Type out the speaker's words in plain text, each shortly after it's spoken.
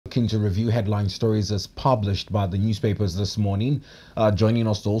Looking to review headline stories as published by the newspapers this morning. Joining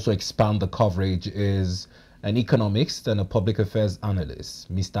us to also expand the coverage is an economist and a public affairs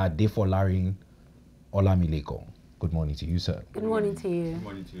analyst, Mr. Defolarin Olamileko. Good morning to you, sir. Good morning to you. Good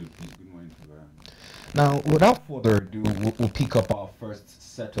morning to you. Good morning to you. Now, without further ado, we'll pick up our first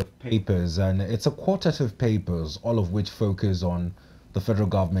set of papers, and it's a quartet of papers, all of which focus on the federal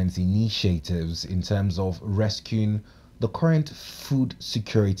government's initiatives in terms of rescuing the current food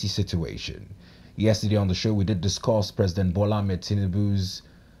security situation. Yesterday on the show, we did discuss President Bola Tinubu's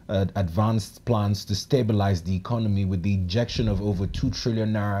advanced plans to stabilize the economy with the injection of over 2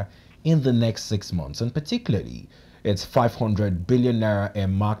 trillion naira in the next 6 months, and particularly its 500 billion naira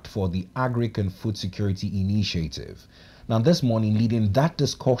earmarked for the Agric and Food Security Initiative. Now, this morning, leading that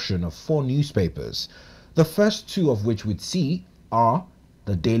discussion of 4 newspapers, the first 2 of which we'd see are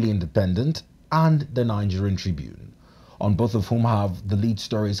the Daily Independent and the Nigerian Tribune, on both of whom have the lead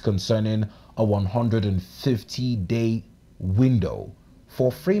stories concerning a 150-day window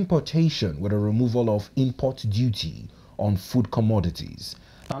for free importation with a removal of import duty on food commodities.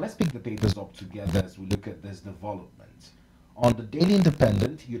 Now, let's pick the papers up together as we look at this development. On the Daily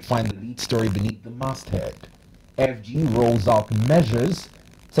Independent, you'd find the lead story beneath the masthead. FG rolls out measures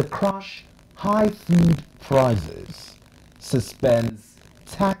to crush high food prices, suspends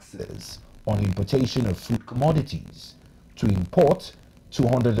taxes on importation of food commodities, to import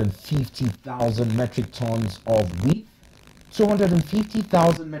 250,000 metric tons of wheat,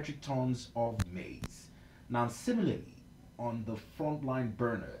 250,000 metric tons of maize. Now, similarly, on the frontline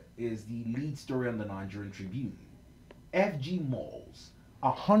burner is the lead story on the Nigerian Tribune. FG Malls,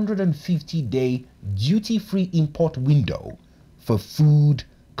 150-day duty-free import window for food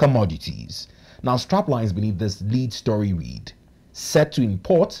commodities. Now, straplines beneath this lead story read, set to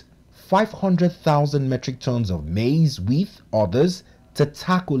import 500,000 metric tons of maize, wheat, others to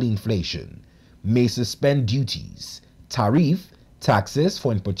tackle inflation. May suspend duties, taxes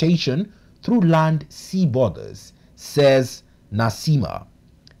for importation through land sea borders, says Nasima.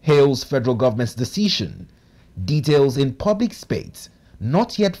 Hails federal government's decision. Details in public space,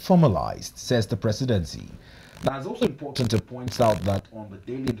 not yet formalized, says the presidency. Now, it's also important to point out that on the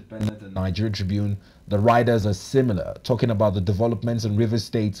Daily Independent and Nigerian Tribune, the writers are similar, talking about the developments in river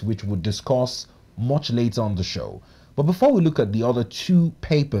states, which we'll discuss much later on the show. But before we look at the other 2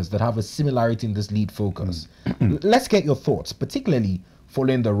 papers that have a similarity in this lead focus, let's get your thoughts, particularly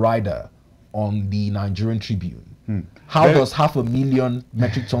following the rider on the Nigerian Tribune. How does 500,000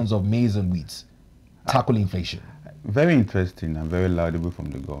 metric tons of maize and wheat tackle inflation? Very interesting and very laudable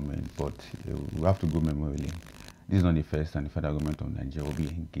from the government, but we have to go memory lane. This is not the first time the federal government of Nigeria will be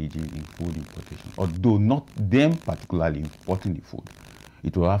engaging in food importation, although not them particularly importing the food.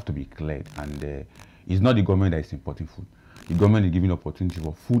 It will have to be cleared, and it's not the government that is importing food. The government is giving opportunity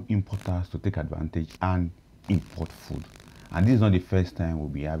for food importers to take advantage and import food. And this is not the first time we'll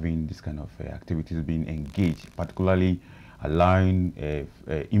be having this kind of activities being engaged, particularly allowing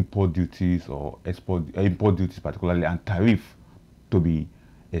import duties or import duties particularly and tariff to be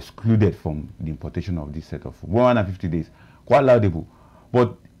excluded from the importation of this set of food. 150 days, quite laudable.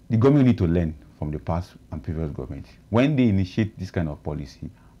 But the government need to learn from the past and previous governments. When they initiate this kind of policy,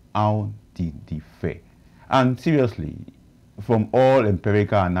 how did they fare? And seriously, from all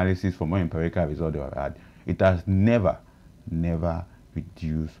empirical analysis, from all empirical results they have had, it has never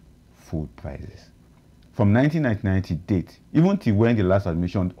reduced food prices. From 1999 to date, even till when the last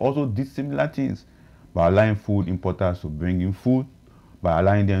administration also did similar things by allowing food importers to bring in food, by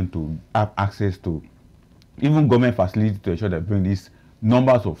allowing them to have access to even government facilities to ensure they bring these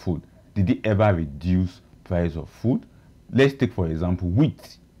numbers of food. Did they ever reduce price of food? Let's take, for example,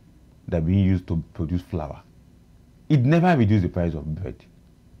 wheat that being used to produce flour. It never reduced the price of bread.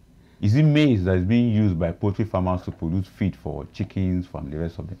 Is it maize that is being used by poultry farmers to produce feed for chickens, from the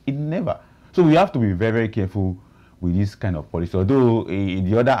rest of them? It never. So we have to be very, very careful with this kind of policy. Although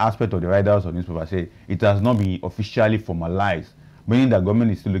the other aspect of the writers of newspaper say it has not been officially formalized, meaning that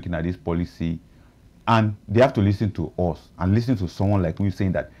government is still looking at this policy, and they have to listen to us and listen to someone like me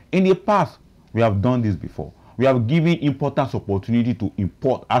saying that in the past we have done this before. We have given importers opportunity to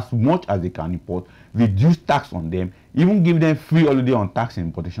import as much as they can import, reduce tax on them, even give them free holiday on tax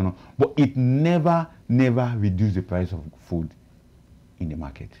importation, but it never reduced the price of food in the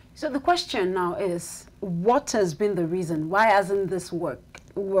market. So the question now is, what has been the reason? Why hasn't this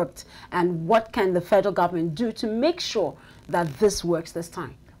worked? And what can the federal government do to make sure that this works this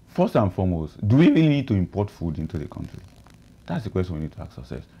time? First and foremost, do we really need to import food into the country? That's the question we need to ask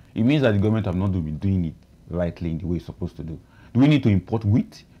ourselves. It means that the government have not been doing it rightly in the way it's supposed to do. Do we need to import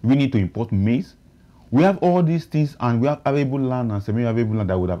wheat? Do we need to import maize? We have all these things, and we have arable land and semi-arable land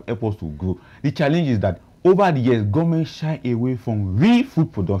that would have helped us to grow. The challenge is that over the years, government shy away from real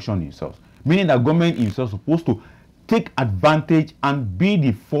food production itself, meaning that government itself is supposed to take advantage and be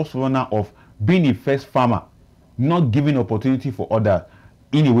the first runner of being the first farmer, not giving opportunity for others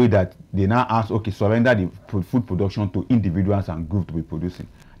in a way that they now ask, okay, surrender the food production to individuals and groups to be producing.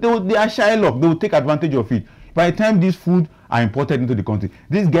 They are shy up. They will take advantage of it. By the time these food are imported into the country,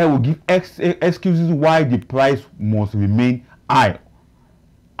 this guy will give excuses why the price must remain high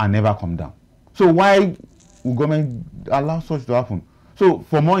and never come down. So why will government allow such to happen? So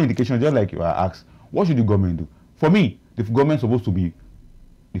for more indication, just like you are asked, what should the government do? For me, the government is supposed to be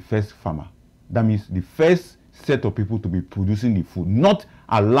the first farmer. That means the first set of people to be producing the food, not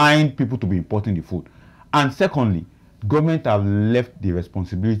allowing people to be importing the food. And secondly, government have left the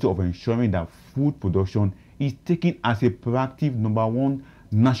responsibility of ensuring that food production is taken as a proactive #1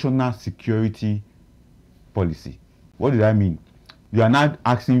 national security policy. What does that mean? You are not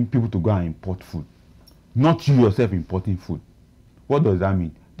asking people to go and import food, not you yourself importing food. What does that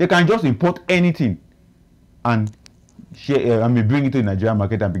mean? They can just import anything and share, bring it to the Nigerian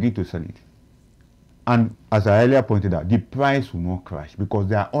market and begin to sell it. And as I earlier pointed out, the price will not crash because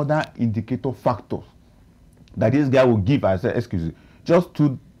there are other indicator factors that this guy will give as excuses. Just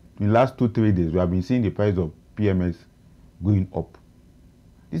in the last 2-3 days, we have been seeing the price of PMS going up.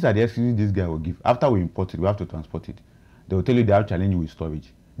 These are the excuses this guy will give. After we import it, we have to transport it. They will tell you they have challenge with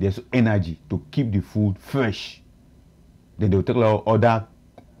storage. There's energy to keep the food fresh. Then they will tell you other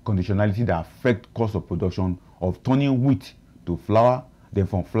conditionality that affect cost of production of turning wheat to flour, then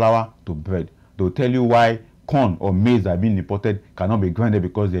from flour to bread. They will tell you why corn or maize that are being imported cannot be grinded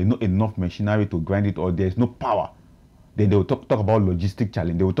because there is not enough machinery to grind it or there is no power. Then they will talk about logistic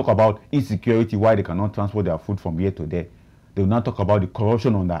challenge. They will talk about insecurity, why they cannot transport their food from here to there. They will not talk about the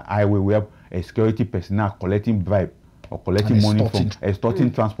corruption on the highway where a security personnel collecting bribe or collecting money from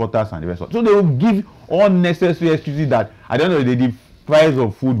extorting transporters and the rest of it. So they will give all necessary excuses that at the end of the day, the price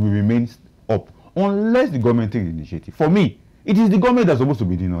of food will remain up unless the government takes the initiative. For me, it is the government that's supposed to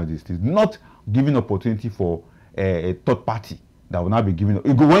be doing all these things, not giving opportunity for a third party that will not be giving.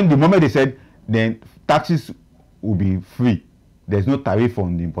 When the moment they said then taxes will be free, there's no tariff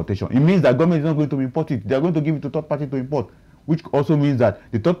on the importation, it means that government is not going to import it. They are going to give it to third party to import, which also means that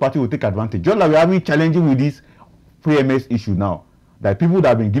the third party will take advantage. Just like we're having challenging with this PMS issue now, that people that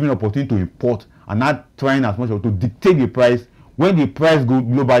have been given opportunity to import are not trying as much to dictate the price when the price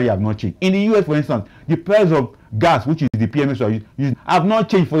globally have not changed. In the US, for instance, the price of gas, which is the PMS we are using, have not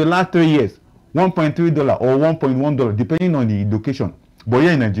changed for the last 3 years. $1.3 or $1.1, depending on the location. But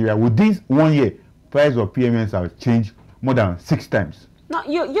here in Nigeria, within 1 year, price of PMS have changed more than 6 times. Now,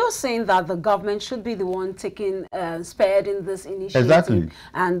 you're saying that the government should be the one taking, spearheading this initiative, exactly,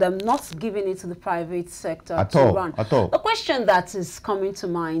 and not giving it to the private sector at to all, run. At all. The question that is coming to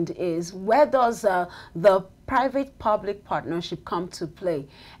mind is, where does the private-public partnership come to play,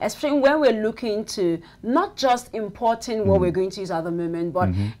 especially when we're looking to not just importing what we're going to use at the moment, but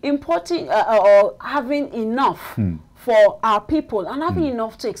importing or having enough for our people and having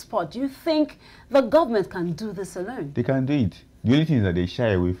enough to export? Do you think the government can do this alone? They can do it. The only thing is that they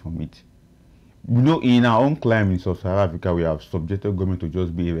shy away from it. You know, in our own climate in Sub-Saharan Africa, we have subjected government to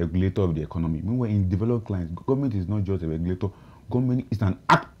just be a regulator of the economy. Meanwhile, in developed clients, government is not just a regulator. Government is an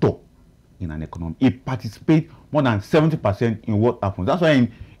actor in an economy. It participates more than 70% in what happens. That's why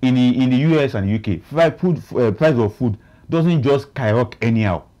in the US and the UK, price of food doesn't just skyrocket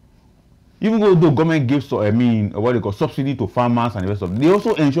anyhow. Even though the government gives, what they call subsidy to farmers and the rest of them, they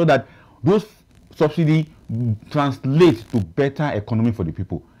also ensure that those subsidy translate to better economy for the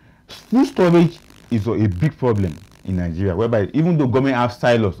people. Food storage is a big problem in Nigeria, whereby even though government have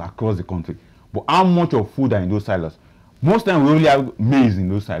silos across the country, but how much of food are in those silos? Most times we only have maize in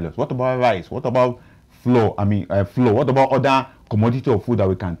those silos. What about rice? What about flour? Flour. What about other commodity of food that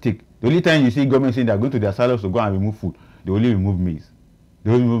we can take? The only time you see government saying they're going to their silos to go and remove food, they only remove maize.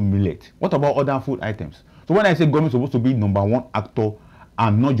 They only remove millet. What about other food items? So when I say government is supposed to be #1 actor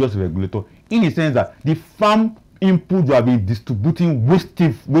and not just regulator, in the sense that the farm input will have been distributing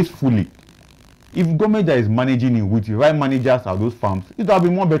wastefully. If government that is managing it with the right managers of those farms, it will be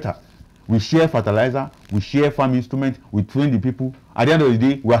more better. We share fertilizer, we share farm instruments, we train the people. At the end of the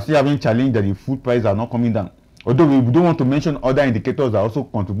day, we are still having challenge that the food prices are not coming down. Although we don't want to mention other indicators that are also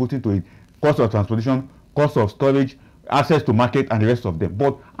contributing to it: cost of transportation, cost of storage, access to market, and the rest of them.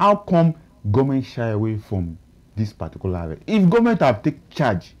 But how come government shy away from this particular area? If government have taken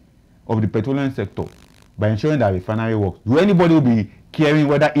charge of the petroleum sector by ensuring that refinery works, will anybody will be caring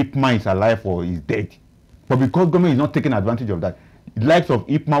whether IPMA is alive or is dead? But because government is not taking advantage of that, the likes of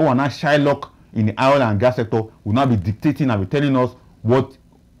IPMA who are now Shylock in the oil and gas sector will now be dictating and be telling us what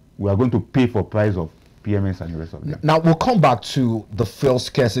we are going to pay for price of PMS and the rest of them. Now, we'll come back to the fuel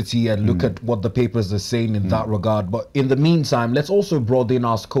scarcity and look at what the papers are saying in that regard. But in the meantime, let's also broaden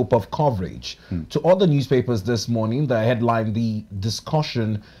our scope of coverage to other newspapers this morning that headline the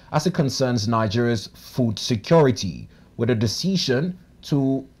discussion as it concerns Nigeria's food security, with a decision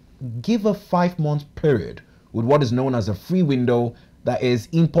to give a 5-month period with what is known as a free window that is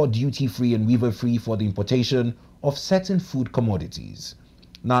import duty-free and waiver-free for the importation of certain food commodities.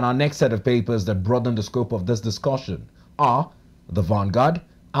 Now, our next set of papers that broaden the scope of this discussion are the Vanguard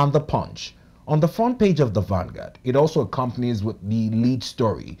and the Punch. On the front page of the Vanguard, it also accompanies with the lead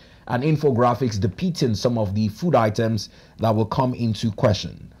story and infographics depicting some of the food items that will come into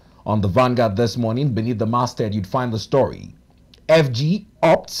question. On the Vanguard this morning, beneath the masthead, you'd find the story. FG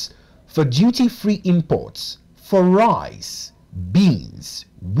opts for duty-free imports for rice, beans,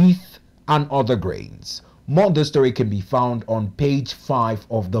 wheat, and other grains. More on this story can be found on page 5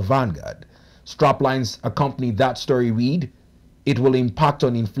 of the Vanguard. Straplines accompany that story read, "It will impact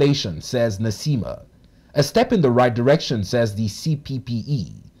on inflation," says Nasima. "A step in the right direction," says the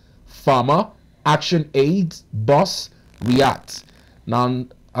CPPE. Farmer, action aids, boss, react. Now,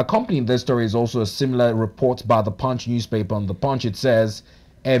 accompanying this story is also a similar report by the Punch newspaper. On the Punch, it says,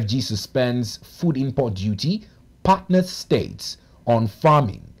 FG suspends food import duty, partner states on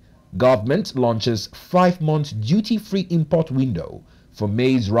farming. Government launches 5-month duty-free import window for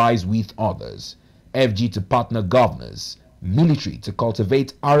maize, rice, wheat, others. FG to partner governors. Military to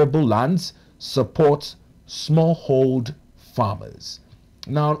cultivate arable lands, support smallhold farmers.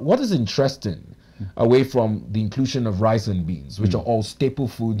 Now, what is interesting, away from the inclusion of rice and beans, which are all staple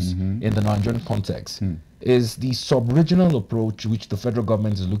foods in the Nigerian context, is the sub-regional approach which the federal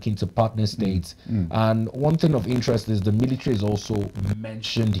government is looking to partner states. And one thing of interest is the military is also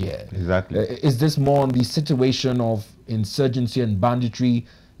mentioned here. Exactly. Is this more on the situation of insurgency and banditry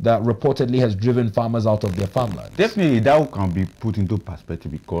that reportedly has driven farmers out of their farmlands? Definitely, that can be put into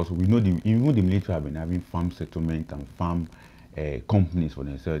perspective, because we know even the military have been having farm settlement and farm companies for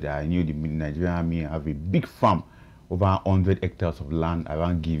themselves. I knew the Nigerian Army have a big farm, over 100 hectares of land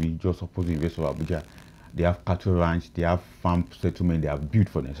around Givi, just opposite the University of Abuja. They have cattle ranch, they have farm settlement, they have built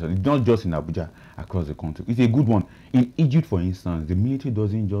for themselves. It's not just in Abuja, across the country. It's a good one. In Egypt, for instance, the military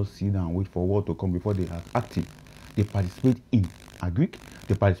doesn't just sit down and wait for war to come before they are active. They participate in agric,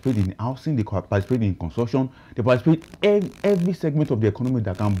 they participate in housing, they participate in construction, they participate in every segment of the economy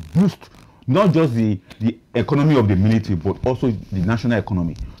that can boost not just the economy of the military, but also the national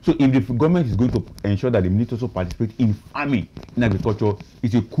economy. So if the government is going to ensure that the military also participate in farming, in agriculture,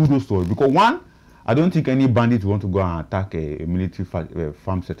 it's a kudos story. Because one, I don't think any bandit want to go and attack a military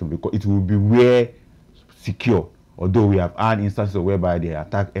farm settlement, because it will be well secure. Although we have had instances whereby they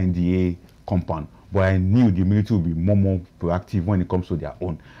attack NDA compound, but I knew the military will be more proactive when it comes to their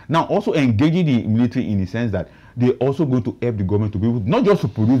own. Now, also engaging the military in the sense that they also go to help the government to be able, not just to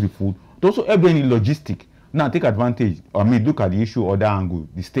produce the food, but also help them in logistics. Now, take advantage. I mean, look at the issue other angle,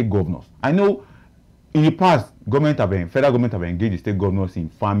 the state governors. I know in the past, federal government have engaged the state governors in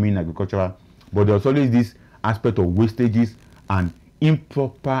farming, agricultural, but there's always this aspect of wastages and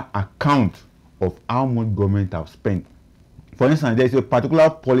improper account of how much government have spent. For instance, there's a particular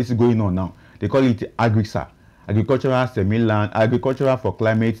policy going on now. They call it AgriSA, agricultural semi-land, agricultural for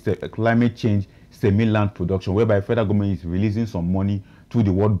climate change semi-land production, whereby federal government is releasing some money to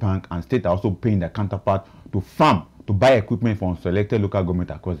the World Bank, and states are also paying their counterpart to farm, to buy equipment from selected local government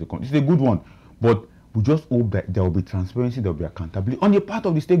across the country. It's a good one, but we just hope that there will be transparency, there will be accountability on the part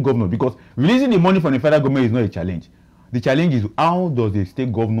of the state governor, because releasing the money from the federal government is not a challenge. The challenge is how does the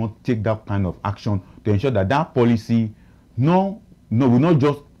state governor take that kind of action to ensure that that policy will not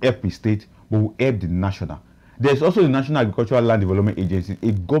just help the state, but will help the national. There's also the National Agricultural Land Development Agency,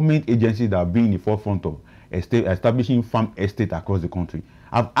 a government agency that will be in the forefront of establishing farm estate across the country.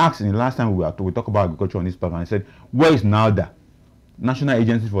 I've asked in the last time we talked about agriculture on this platform, I said, where is NALDA, National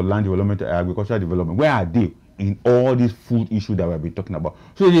Agency for Land Development, Agricultural Development? Where are they in all these food issues that we've been talking about?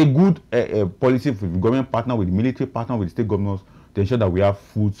 So it's a good policy for the government partner with the military partner with the state governors to ensure that we have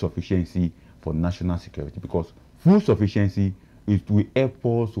food sufficiency for national security, because food sufficiency will help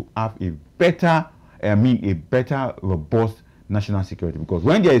us to have a better, robust national security. Because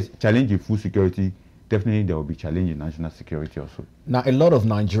when there is challenge in food security, definitely there will be challenge in national security also. Now, a lot of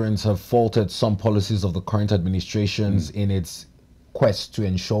Nigerians have faulted some policies of the current administrations in its quest to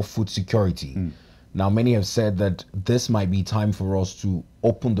ensure food security. Now, many have said that this might be time for us to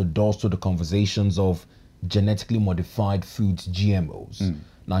open the doors to the conversations of genetically modified foods, GMOs.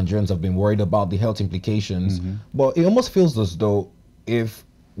 Nigerians have been worried about the health implications, but it almost feels as though if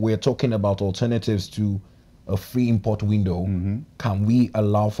we're talking about alternatives to a free import window, can we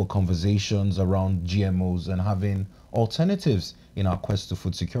allow for conversations around GMOs and having alternatives in our quest to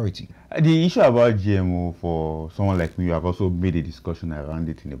food security? The issue about GMO, for someone like me, who have also made a discussion around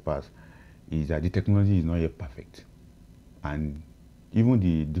it in the past, is that the technology is not yet perfect. And even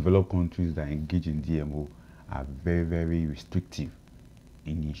the developed countries that engage in GMO are very, very restrictive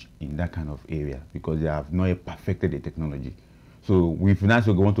in that kind of area because they have not yet perfected the technology. So if now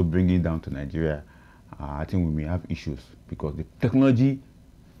we want to bring it down to Nigeria, I think we may have issues because the technology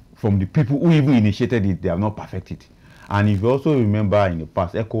from the people who even initiated it, they have not perfected it. And if you also remember in the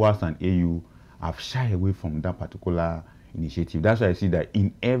past, ECOWAS and AU have shied away from that particular initiative. That's why I see that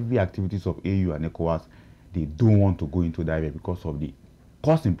in every activities of AU and ECOWAS, they don't want to go into that area because of the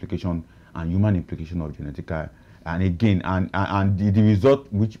cost implication and human implication of genetical. And again, and the result,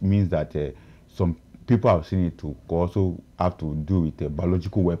 which means that some people have seen it to also have to do with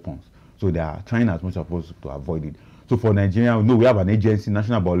biological weapons. So they are trying as much as possible to avoid it. So for Nigeria, we have an agency,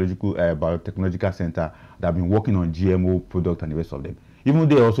 National Biotechnological Center, that have been working on GMO products and the rest of them. Even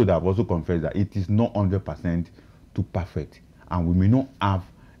they have also confessed that it is not 100% too perfect, and we may not have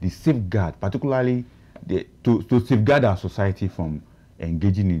the safeguard, particularly to safeguard our society from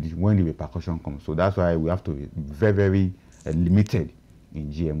engaging in it when the repercussion comes. So that's why we have to be very, very limited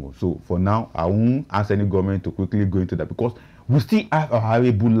in GMO. So for now, I won't ask any government to quickly go into that because we still have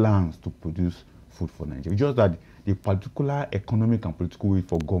arable lands to produce food for Nigeria. It's just that the particular economic and political way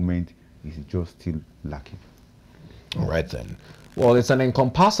for government is just still lacking. All right then. Well, it's an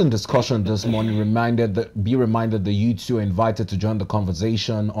encompassing discussion this morning. Be reminded that you too are invited to join the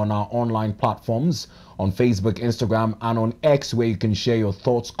conversation on our online platforms on Facebook, Instagram, and on X, where you can share your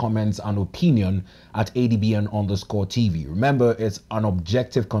thoughts, comments, and opinion at ADBN_TV. Remember, it's an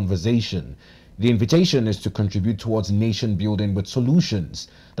objective conversation. The invitation is to contribute towards nation building with solutions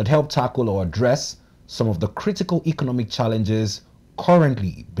that help tackle or address some of the critical economic challenges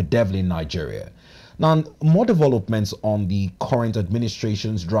currently bedeviling Nigeria. Now, more developments on the current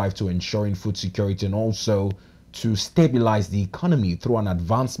administration's drive to ensuring food security and also to stabilize the economy through an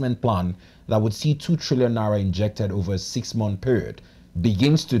advancement plan that would see 2 trillion naira injected over a 6-month period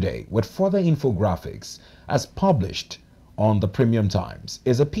begins today with further infographics as published on the Premium Times.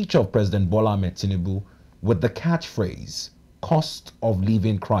 Is a picture of President Bola Tinubu with the catchphrase, cost of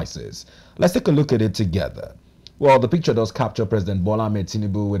living crisis. Let's take a look at it together. Well, the picture does capture President Bola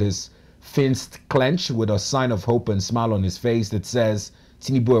Tinubu with his fist clenched with a sign of hope and smile on his face that says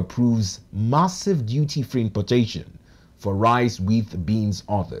Tinubu approves massive duty-free importation for rice, wheat, beans,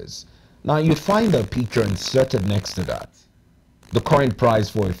 others. Now, you find a picture inserted next to that. The current price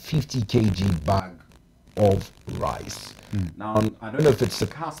for a 50 kg bag of rice. Now, I don't know if it's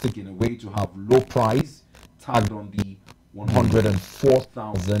sarcastic in a way to have low price tagged on the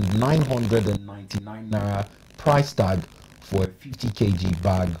 104,999 naira price tag for a 50 kg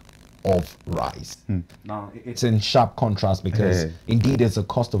bag of rice. Now, it's in sharp contrast because indeed it's a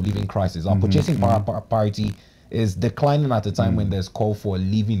cost of living crisis. Our purchasing power parity is declining at a time when there's call for a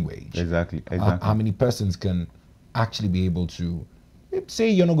living wage. Exactly. How many persons can actually be able to say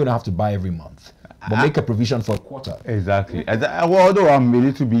you're not going to have to buy every month, but make a provision for a quarter? Exactly. Although I'm a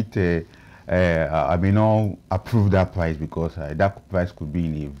little bit, I may not approve that price because that price could be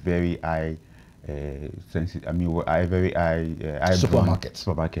in a very high very high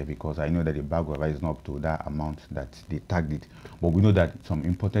supermarket because I know that the bag of rice is not up to that amount that they tagged it. But we know that some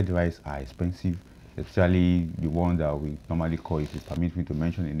imported rice are expensive, especially the one that we normally call, if you permit me to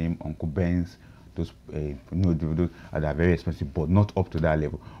mention the name, Uncle Ben's. Those, those are very expensive, but not up to that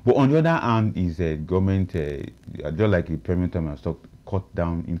level. But on the other hand, is government, just like the Premium Time and stock, cut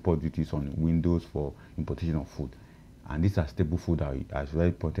down import duties on windows for importation of food. And these are staple food that, as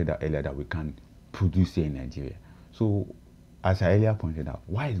I pointed out earlier, that we can produce here in Nigeria. So, as I earlier pointed out,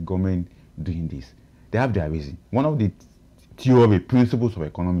 why is government doing this? They have their reason. One of the theory principles of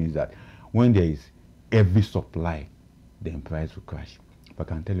economy is that when there is every supply, then price will crash.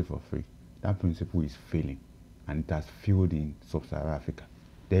 But I can tell you for free, that principle is failing, and it has failed in Sub-Saharan Africa.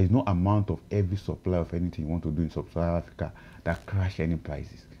 There is no amount of every supply of anything you want to do in Sub-Saharan Africa that crash any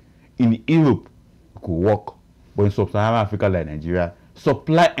prices. In Europe, it could work, but in Sub-Saharan Africa like Nigeria,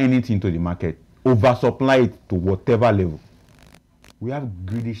 supply anything to the market, oversupply it to whatever level. We have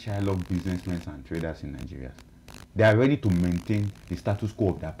greedy Shylock businessmen and traders in Nigeria. They are ready to maintain the status quo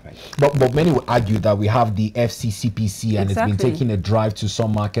of that price. But many will argue that we have the FCCPC and it's been taking a drive to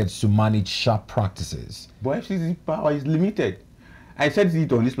some markets to manage sharp practices. But FCCPC power is limited. I said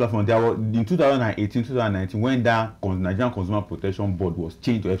it on this platform. There were, in 2018, 2019, when that Nigerian Consumer Protection Board was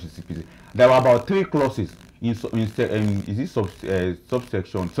changed to FCCPC, there were about 3 clauses is this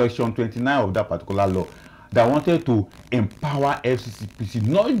subsection section 29 of that particular law that wanted to empower FCCPC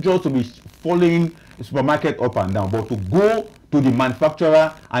not just to be following supermarket up and down, but to go to the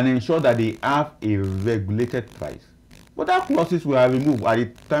manufacturer and ensure that they have a regulated price. But that clauses were removed at the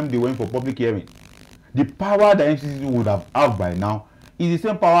time they went for public hearing. The power that FCCPC would have by now is the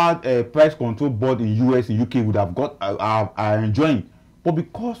same power price control board in US, in UK would have got are enjoying. But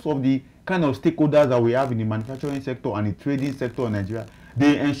because of the kind of stakeholders that we have in the manufacturing sector and the trading sector in Nigeria,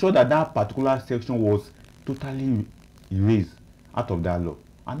 they ensured that that particular section was totally erased out of that law.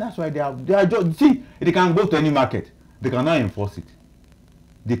 And that's why they are just, see, they can go to any market, they cannot enforce it.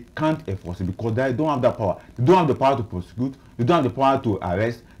 They can't enforce it because they don't have that power. They don't have the power to prosecute, they don't have the power to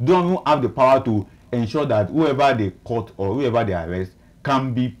arrest, they don't even have the power to ensure that whoever they caught or whoever they arrest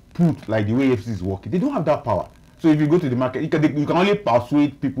can be put like the way FCC is working. They don't have that power. So if you go to the market, you can only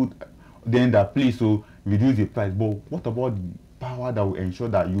persuade people then that please so reduce the price. But what about the power that will ensure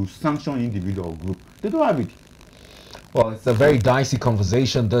that you sanction individual or group? They don't have it. Well, it's a very dicey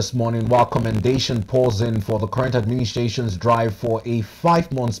conversation this morning while commendation pours in for the current administration's drive for a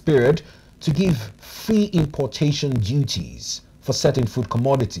 5-month period to give free importation duties for certain food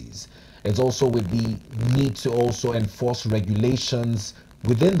commodities. It's also with the need to also enforce regulations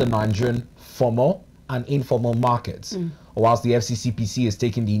within the Nigerian formal and informal markets. Whilst the FCCPC is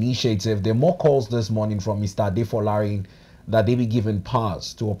taking the initiative, there are more calls this morning from Mr. Adefolarin that they be given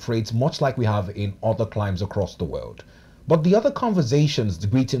powers to operate much like we have in other climes across the world. But the other conversations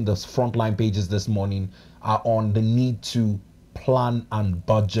greeting the frontline pages this morning are on the need to plan and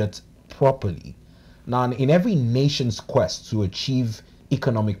budget properly. Now, in every nation's quest to achieve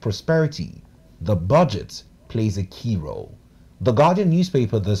economic prosperity, the budget plays a key role. The Guardian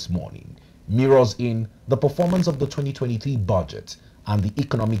newspaper this morning mirrors in the performance of the 2023 budget and the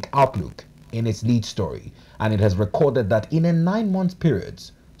economic outlook in its lead story, and it has recorded that in a 9-month period,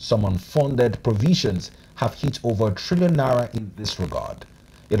 some unfunded provisions have hit over ₦1 trillion in this regard.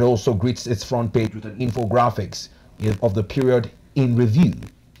 It also greets its front page with an infographics of the period in review.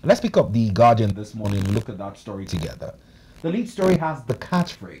 Let's pick up the Guardian this morning and look at that story together. The lead story has the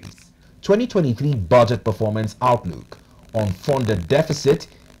catchphrase, 2023 budget performance outlook, unfunded deficit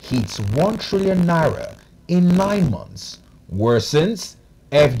hits ₦1 trillion in 9 months, worsens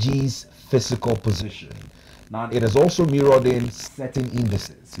FG's fiscal position. Now, it is also mirrored in certain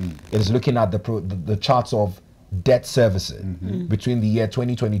indices. It is looking at the charts of debt servicing between the year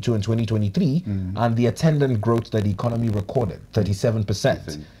 2022 and 2023 and the attendant growth that the economy recorded,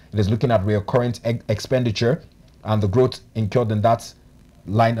 37%. It is looking at recurrent expenditure and the growth incurred in that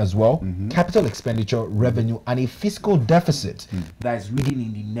line as well, capital expenditure, revenue, and a fiscal deficit that is reading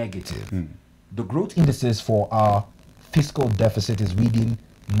in the negative. The growth indices for our fiscal deficit is reading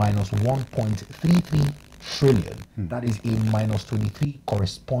minus 1.33 trillion. That is a minus 23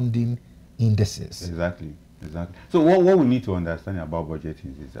 corresponding indices. Exactly. So what we need to understand about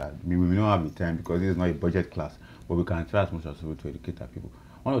budgeting is that we don't have the time because this is not a budget class, but we can try as much as possible to educate our people.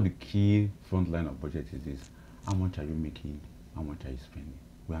 One of the key front line of budget is this: how much are you making? How much are you spending?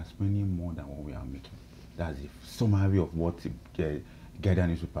 We are spending more than what we are making. That's a summary of what the Guardian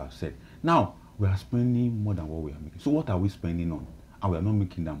newspaper said. Now, we are spending more than what we are making. So what are we spending on? And we are not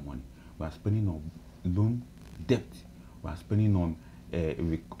making that money. We are spending on loan, debt. We are spending on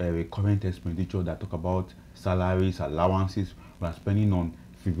recurrent expenditure that talk about salaries, allowances. We are spending on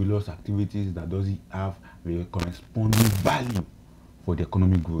frivolous activities that doesn't have a corresponding value for the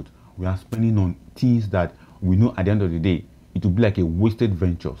economic growth. We are spending on things that we know at the end of the day it will be like a wasted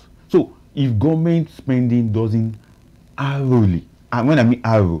ventures. So if government spending doesn't arrowly, and when I mean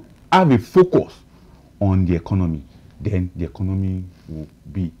arrow, have a focus on the economy, then the economy will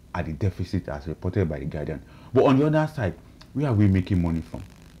be at the deficit as reported by the Guardian. But on the other side, where are we making money from?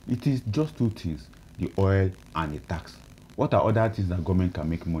 It is just two things, the oil and the tax. What are other things that government can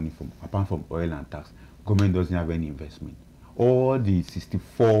make money from apart from oil and tax? Government doesn't have any investment. All the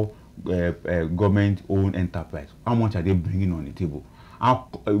 64 government-owned enterprise, how much are they bringing on the table?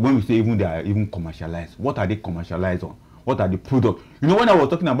 When we say even they are even commercialized, what are they commercialized on? What are the products? You know, when I was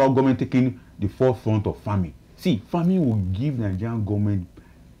talking about government taking the forefront of farming, see, farming will give Nigerian government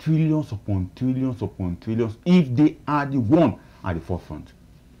trillions upon trillions upon trillions if they are the one at the forefront.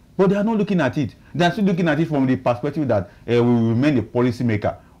 But they are not looking at it. They are still looking at it from the perspective that we will remain the policy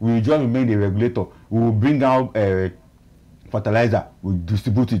maker, we will just remain the regulator, we will bring out fertilizer, we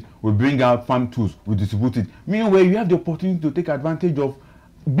distribute it, we bring out farm tools, we distribute it. Meanwhile, you have the opportunity to take advantage of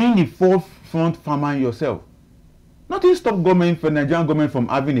being the forefront farmer yourself. Nothing stops government, for Nigerian government, from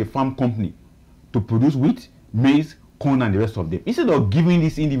having a farm company to produce wheat, maize, corn and the rest of them. Instead of giving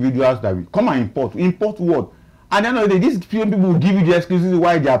these individuals that will come and import what? And then these few people will give you the excuses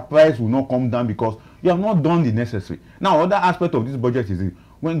why their price will not come down because you have not done the necessary. Now, other aspect of this budget is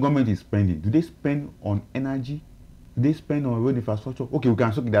when government is spending, do they spend on energy? Do they spend on road infrastructure? Okay, we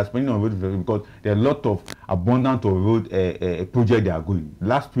can say they are spending on road infrastructure because there are a lot of abundant of road projects they are going.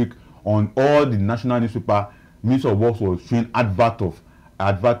 Last week on all the national newspaper, Minister of Works was showing advert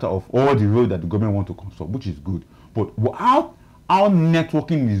of all the road that the government want to construct, which is good. But how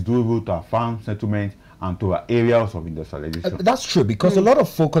networking is those roads to our farm settlements and to our areas of industrialization? That's true, because a lot of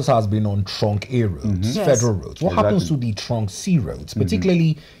focus has been on trunk A roads, federal roads. What happens to the trunk C roads,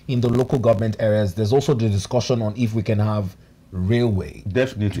 particularly in the local government areas? There's also the discussion on if we can have railway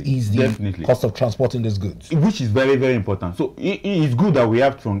definitely to ease the cost of transporting these goods, which is very, very important. So it's good that we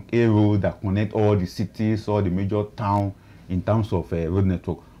have trunk A road that connect all the cities, all the major towns in terms of road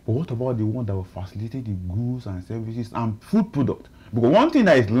network. But what about the one that will facilitate the goods and services and food products? Because one thing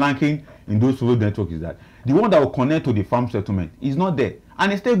that is lacking in those road networks is that the one that will connect to the farm settlement is not there.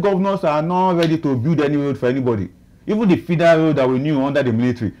 And the state governors are not ready to build any road for anybody. Even the feeder road that we knew under the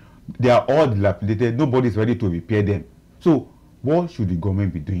military, they are all dilapidated. Nobody is ready to repair them. So what should the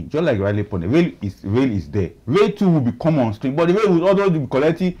government be doing? Just like Riley pointed, rail is there. Rail 2 will become on stream, but the rail will also be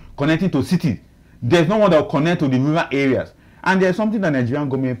connecting to cities. There's no one that will connect to the rural areas. And there's something that Nigerian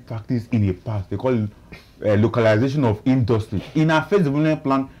government practiced in the past. They call it localization of industry. In our first development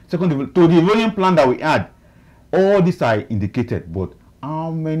plan, second development, to the development plan that we had, all these are indicated. But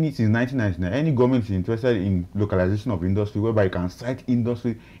how many, since 1999, any government is interested in localization of industry, whereby you can site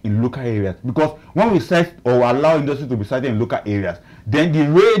industry in local areas? Because when we site or allow industry to be sited in local areas, then the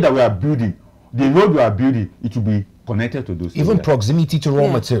road that we are building, it will be connected to those even areas. Proximity to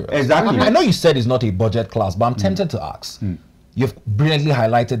raw materials. Exactly. I know you said it's not a budget class, but I'm tempted to ask. You've brilliantly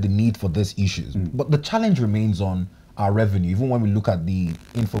highlighted the need for these issues, but the challenge remains on our revenue. Even when we look at the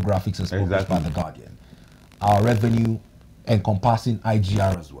infographics as published by The Guardian, our revenue encompassing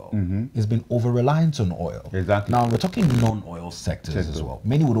IGR as well has been over-reliant on oil. Exactly. Now, we're talking non-oil sectors as well.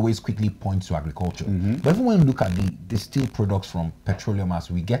 Many would always quickly point to agriculture. But even when we look at the distilled products from petroleum as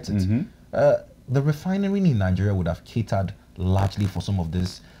we get it, the refinery in Nigeria would have catered largely for some of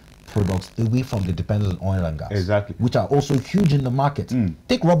these products away from the dependence on oil and gas, which are also huge in the market.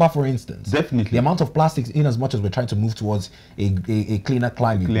 Take rubber, for instance. Definitely. The amount of plastics, in as much as we're trying to move towards a cleaner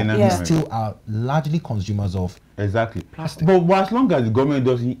climate, we still are largely consumers of plastic. But as long as the government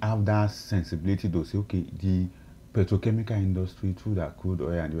doesn't have that sensibility to say, okay, the petrochemical industry through that crude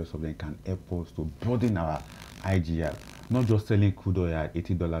oil and the rest of them can help us to broaden our IGR, not just selling crude oil at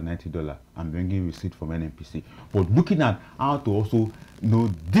 $80, $90 and bringing receipt from NNPC, but looking at how to also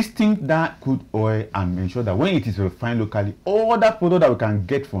distinct that crude oil and ensure that when it is refined locally, all that product that we can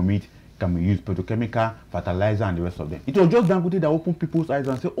get from it can be used, petrochemical, fertilizer and the rest of them. It was just Dangote that opened people's eyes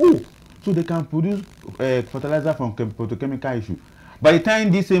and said, oh, so they can produce fertilizer from petrochemical issue. By the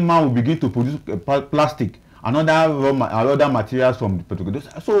time this same man will begin to produce plastic and other materials from the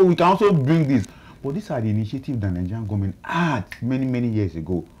petrochemical, so we can also bring this. But these are the initiatives that the Nigerian government had many, many years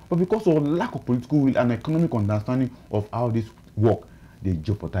ago. But because of lack of political will and economic understanding of how this works, they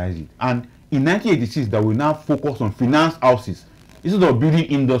jeopardize it. And in 1986, that we now focus on finance houses. Instead of building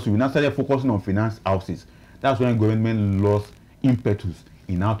industry, we now started focusing on finance houses. That's when government lost impetus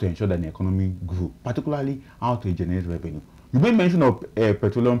in how to ensure that the economy grew, particularly how to generate revenue. You made mention of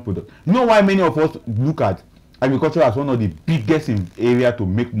petroleum products. You know why many of us look at agriculture as one of the biggest area to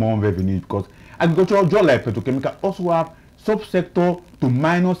make more revenue? Because agriculture, just like petrochemical, also have subsector to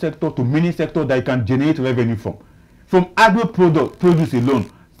minor sector to mini sector that you can generate revenue from. From agro produce alone,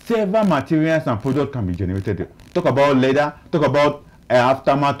 several materials and products can be generated. Talk about leather, talk about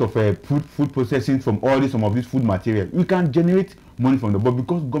aftermath of food processing from some of these food materials. We can generate money from them, but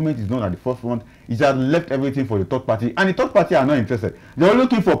because government is not at the forefront, it has left everything for the third party, and the third party are not interested. They are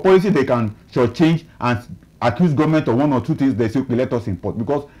looking for policy they can shortchange and accuse government of one or two things. They say, okay, let us import.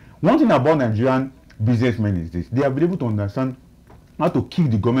 Because one thing about Nigerian businessmen is this: they have been able to understand how to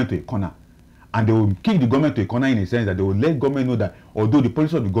kick the government to a corner. And they will kick the government to a corner in a sense that they will let government know that although the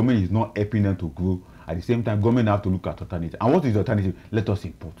policy of the government is not helping them to grow, at the same time, government have to look at alternative. And what is the alternative? Let us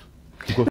import. Because